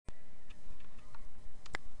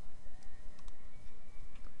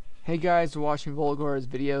Hey guys, we're watching Volgor's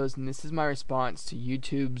videos, and this is my response to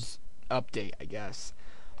YouTube's update, I guess.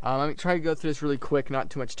 I'm going to try to go through this really quick, not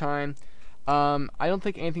too much time. I don't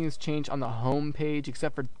think anything has changed on the home page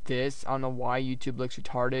except for this. I don't know why YouTube looks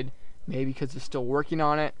retarded. Maybe because they're still working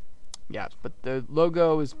on it. Yeah, but the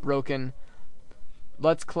logo is broken.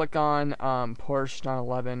 Let's click on Porsche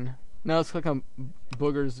 911. Now let's click on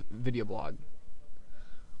Booger's video blog.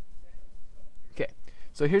 Okay,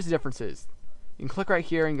 so here's the differences. You can click right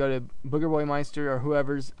here and go to Booger Boy Meister or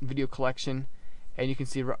whoever's video collection, and you can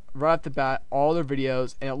see right off the bat all their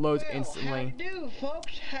videos, and it loads instantly. You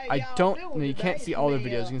can't see all their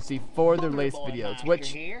videos. You can see 4 of their latest videos,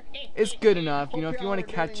 which is good enough. You know, if you want to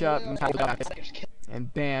catch up,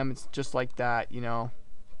 and bam, it's just like that. You know,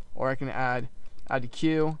 or I can add to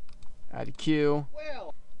queue, add to queue.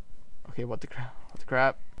 Okay, what the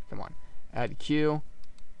crap? Come on, add to queue,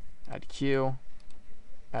 add to queue.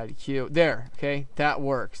 Add a queue. There, okay, that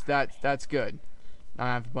works. That's good. Now I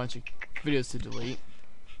have a bunch of videos to delete,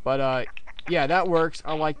 but yeah, that works.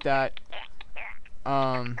 I like that.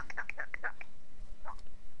 Right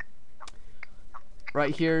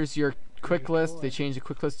here's your quick list. They changed the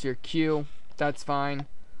quick list to your queue. That's fine.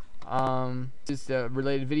 Just the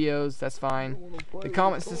related videos. That's fine. The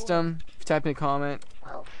comment system. If you type in a comment,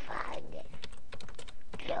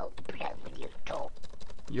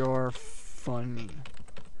 you're funny.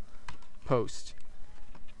 Post.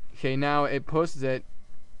 Okay, now it posts it.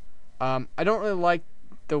 I don't really like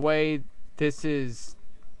the way this is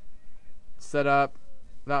set up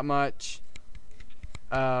that much.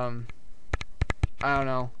 I don't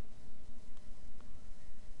know.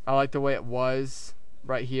 I like the way it was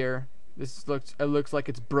right here. It looks like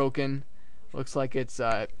it's broken. Looks like it's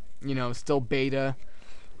you know, still beta.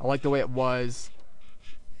 I like the way it was.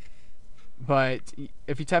 But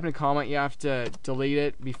if you type in a comment, you have to delete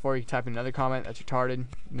it before you type in another comment. That's retarded.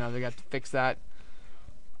 You know, they got to fix that.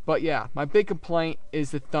 But yeah, my big complaint is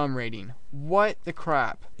the thumb rating. What the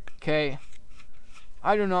crap? Okay,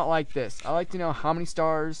 I do not like this. I like to know how many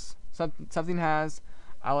stars something has.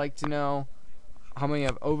 I like to know how many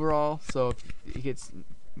of overall. So if it gets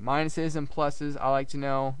minuses and pluses, I like to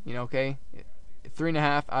know. You know, okay,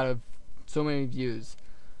 3.5 out of so many views.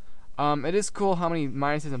 It is cool how many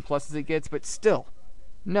minuses and pluses it gets, but still,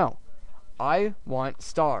 no. I want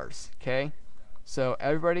stars, okay? So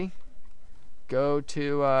everybody, go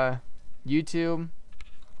to YouTube,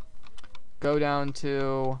 go down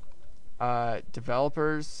to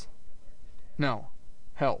developers, no,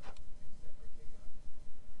 help.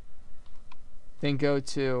 Then go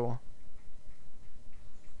to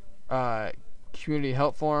community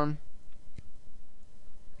help forum.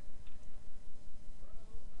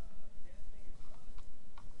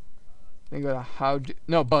 Then go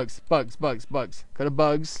to bugs. Go to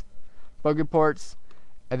bugs, bug reports,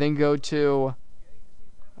 and then go to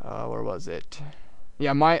where was it?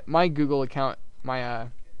 Yeah, my Google account, my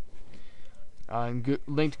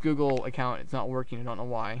linked Google account, it's not working. I don't know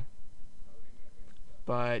why.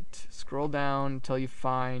 But scroll down until you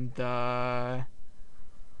find the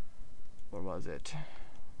where was it?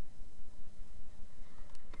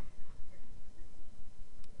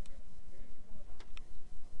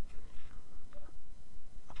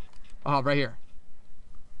 Oh, right here.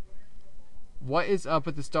 What is up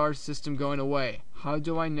with the star system going away? How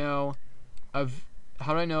do I know if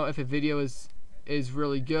a video is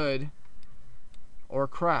really good or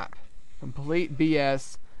crap? Complete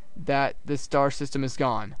BS that the star system is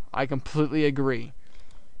gone. I completely agree.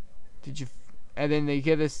 And then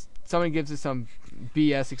somebody gives us some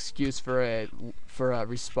BS excuse for a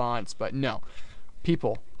response, but no.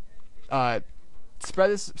 People,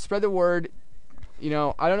 spread the word. You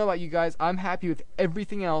know, I don't know about you guys. I'm happy with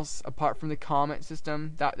everything else apart from the comment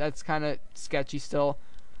system. That's kind of sketchy still.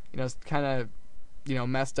 You know, it's kind of, you know,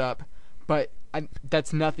 messed up. But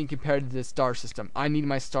that's nothing compared to the star system. I need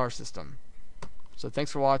my star system. So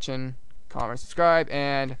thanks for watching. Comment, subscribe,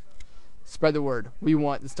 and spread the word. We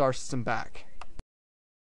want the star system back.